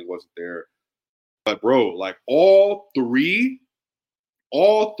rebounding wasn't there. But bro, like all three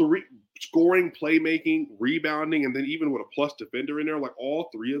scoring, playmaking, rebounding, and then even with a plus defender in there, like all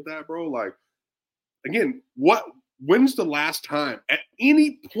three of that, bro. Like, again, when's the last time at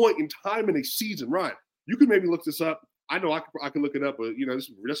any point in time in a season, Ryan? You could maybe look this up. I know I can look it up, but this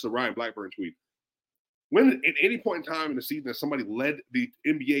is a Ryan Blackburn tweet. When at any point in time in the season that somebody led the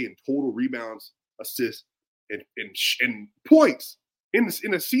NBA in total rebounds, assists, and points in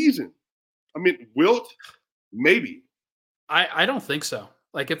a season? Wilt, maybe. I don't think so.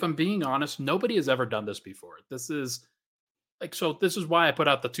 Like, if I'm being honest, nobody has ever done this before. This is why I put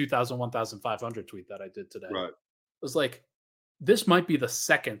out the 2,000, 1,500 tweet that I did today. Right. It was like, this might be the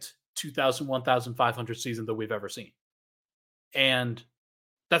second 2,000, 1,500 season that we've ever seen. And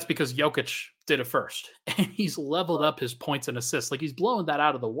that's because Jokic did it first, and he's leveled up his points and assists. Like, he's blowing that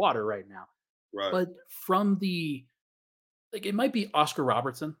out of the water right now. Right. But from the like, it might be Oscar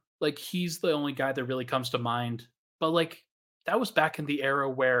Robertson. Like, he's the only guy that really comes to mind. But like, that was back in the era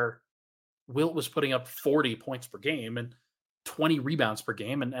where Wilt was putting up 40 points per game and 20 rebounds per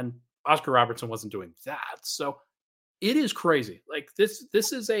game, and Oscar Robertson wasn't doing that. So it is crazy. Like, this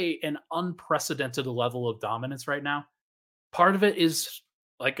is an unprecedented level of dominance right now. Part of it is,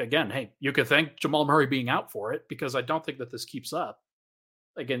 like, again, hey, you could thank Jamal Murray being out for it, because I don't think that this keeps up.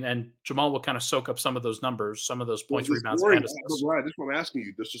 Again, and Jamal will kind of soak up some of those numbers, some of those points, rebounds, and assists. Right, that's what I'm asking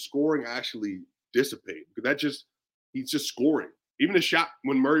you. Does the scoring actually dissipate? Because he's just scoring. Even the shot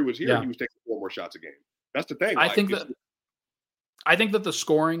when Murray was here, he was taking 4 more shots a game. That's the thing. I think that the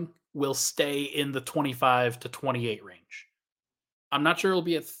scoring will stay in the 25 to 28 range. I'm not sure it'll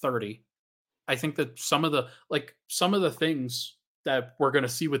be at 30. I think that some of the things that we're going to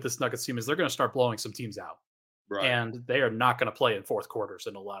see with this Nuggets team is they're going to start blowing some teams out. Right. And they are not going to play in fourth quarters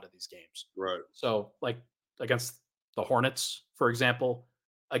in a lot of these games. Right. So, like, against the Hornets, for example,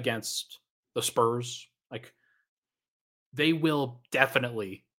 against the Spurs, like, they will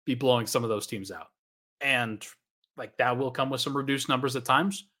definitely be blowing some of those teams out. And like, that will come with some reduced numbers at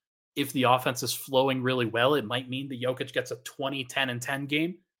times. If the offense is flowing really well, it might mean that Jokic gets a 20, 10, and 10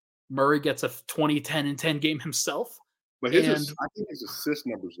 game. Murray gets a 20, 10, and 10 game himself. But I think his assist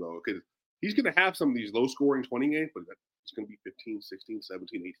numbers, though, because he's going to have some of these low-scoring 20 games, but it's going to be 15, 16,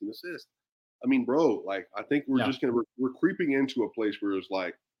 17, 18 assists. I mean, bro, like, I think we're just going to – we're creeping into a place where it's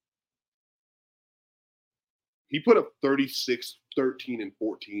like he put up 36, 13, and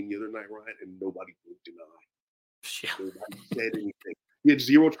 14 the other night, right? And nobody would deny. Yeah. Nobody said anything. He had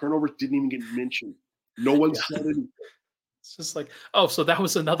 0 turnovers, didn't even get mentioned. No one said anything. It's just like, oh, so that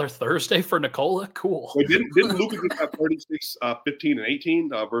was another Thursday for Nikola? Cool. But didn't Luka get that 36, 15, and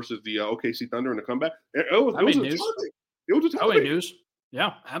 18 versus the OKC Thunder in the comeback? It was a topic. News.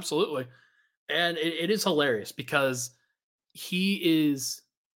 Yeah, absolutely. And it is hilarious because he is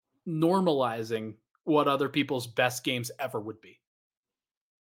normalizing what other people's best games ever would be.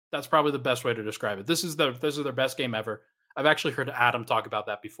 That's probably the best way to describe it. This is their best game ever. I've actually heard Adam talk about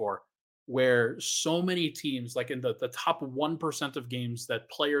that before, where so many teams, like in the top 1% of games that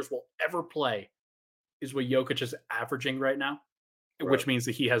players will ever play, is what Jokic is averaging right now, which means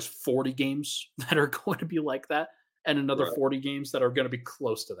that he has 40 games that are going to be like that and another 40 games that are going to be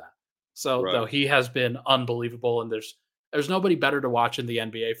close to that. So though he has been unbelievable, and there's nobody better to watch in the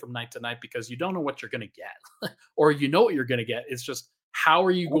NBA from night to night, because you don't know what you're going to get, or you know what you're going to get. It's just, how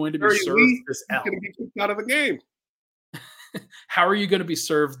are you going to be served this L? Going to be kicked out of a game. How are you going to be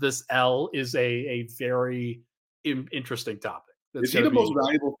served this L is a very interesting topic. Is he the most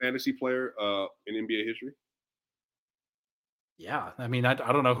valuable fantasy player in NBA history? Yeah. I mean, I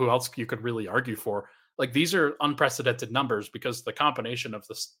don't know who else you could really argue for. Like, these are unprecedented numbers because the combination of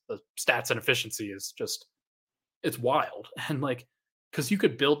the stats and efficiency is just, it's wild. And like, because you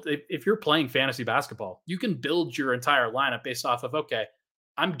could build, if you're playing fantasy basketball, you can build your entire lineup based off of, okay,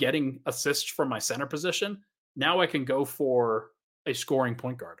 I'm getting assists from my center position. Now I can go for a scoring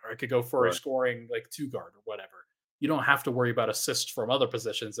point guard, or I could go for a scoring like 2 guard or whatever. You don't have to worry about assists from other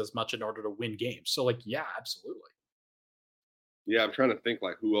positions as much in order to win games. So like, yeah, absolutely. Yeah, I'm trying to think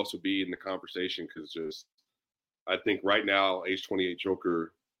like who else would be in the conversation, because just I think right now age 28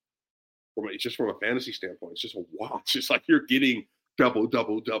 Joker, from a fantasy standpoint, it's just a wow. It's just like you're getting double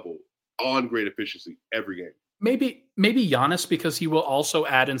on great efficiency every game. Maybe Giannis, because he will also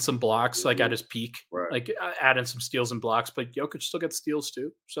add in some blocks, like at his peak, like add in some steals and blocks. But Jokic still gets steals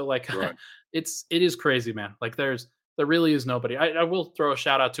too. So like, it is crazy, man. Like there really is nobody. I will throw a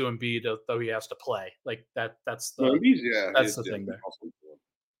shout out to Embiid, though he has to play. Like that's the thing there. Awesome.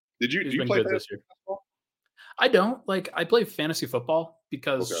 Did you play this year? I don't. Like, I play fantasy football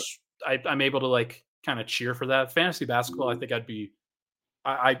because I'm able to like kind of cheer for that. Fantasy basketball, I think I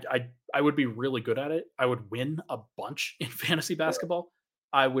would be really good at it. I would win a bunch in fantasy basketball.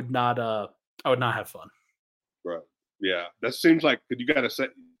 I would not have fun. Right. Yeah. That seems like, did you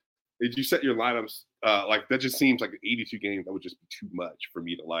set your lineups? Like, that just seems like 82 games. That would just be too much for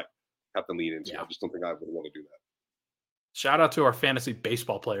me to like have to lean into. I just don't think I would want to do that. Shout out to our fantasy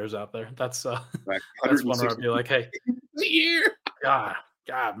baseball players out there. That's that's one where I'd be like, hey, a year.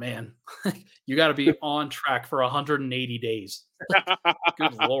 God, man, you got to be on track for 180 days.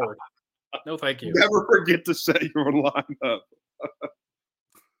 Good Lord. No, thank you. Never forget to set your lineup.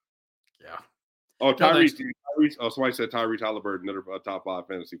 Yeah. Oh, Tyrese. Somebody said Tyrese Halliburton, another top 5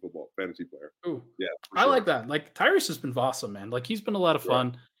 fantasy player. Ooh, yeah. I like that. Like, Tyrese has been awesome, man. Like, he's been a lot of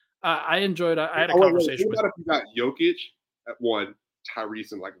fun. I enjoyed. I had a conversation with. What if you got Jokic at 1,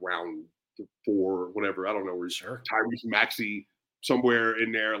 Tyrese in like round 4, whatever. I don't know where Sure. Tyrese Maxey somewhere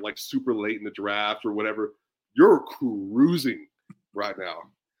in there, like super late in the draft or whatever. You're cruising right now.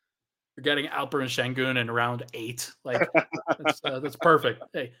 You're getting Alper and Şengün in round 8. Like that's perfect.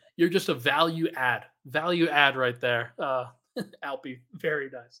 Hey, you're just a value add right there. Alpi, very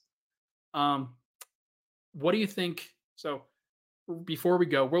nice. What do you think? So before we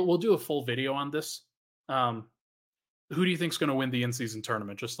go, we'll do a full video on this. Who do you think's going to win the in-season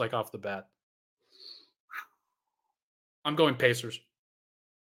tournament? Just like off the bat, I'm going Pacers.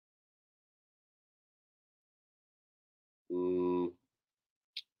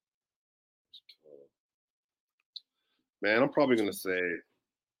 Man, I'm probably going to say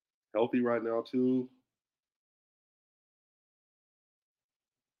healthy right now, too.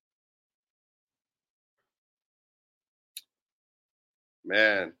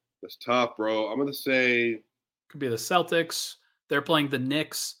 Man, that's tough, bro. I'm going to say... Could be the Celtics. They're playing the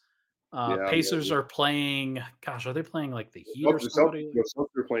Knicks. Pacers are playing... Gosh, are they playing like the Heat or somebody? The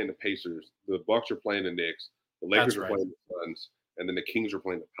Celtics are playing the Pacers. The Bucks are playing the Knicks. The Lakers are playing the Suns. And then the Kings are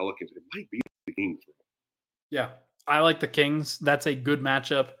playing the Pelicans. It might be the Kings, bro. Yeah, I like the Kings. That's a good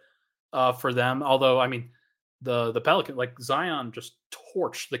matchup for them. Although, I mean, the Pelicans, like Zion just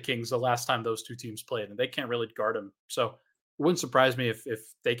torched the Kings the last time those two teams played, and they can't really guard him. So it wouldn't surprise me if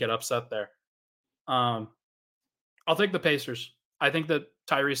they get upset there. I'll take the Pacers. I think that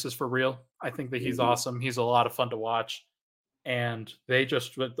Tyrese is for real. I think that he's awesome. He's a lot of fun to watch. And they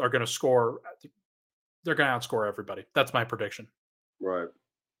just are going to score. They're going to outscore everybody. That's my prediction. Right.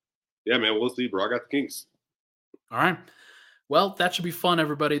 Yeah, man, we'll see, bro. I got the Kings. All right. Well, that should be fun,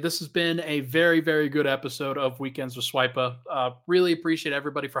 everybody. This has been a very, very good episode of Weekends with Swipa. Really appreciate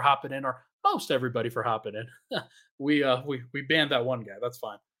everybody for hopping in, or most everybody for hopping in. We banned that one guy. That's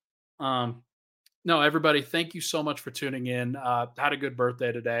fine. No, everybody, thank you so much for tuning in. Had a good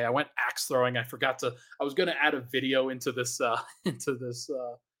birthday today. I went axe throwing. I was going to add a video into this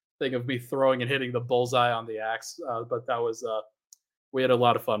thing of me throwing and hitting the bullseye on the axe. But that was, we had a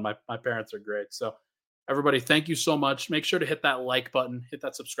lot of fun. My parents are great. So everybody, thank you so much. Make sure to hit that like button, hit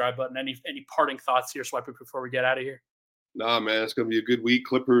that subscribe button. Any parting thoughts here, Swipe, before we get out of here? Nah, man, it's going to be a good week.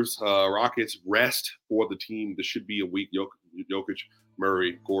 Clippers, Rockets, rest for the team. This should be a week. Jokic,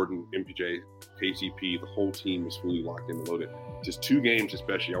 Murray, Gordon, MPJ, KCP, the whole team is fully locked in and loaded. Just 2 games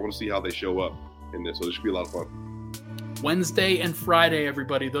especially. I want to see how they show up in this. So this should be a lot of fun. Wednesday and Friday,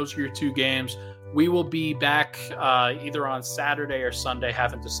 everybody. Those are your 2 games. We will be back either on Saturday or Sunday.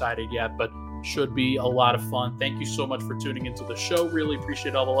 Haven't decided yet, but should be a lot of fun. Thank you so much for tuning into the show. Really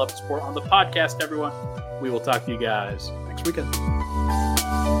appreciate all the love and support on the podcast, everyone. We will talk to you guys next weekend.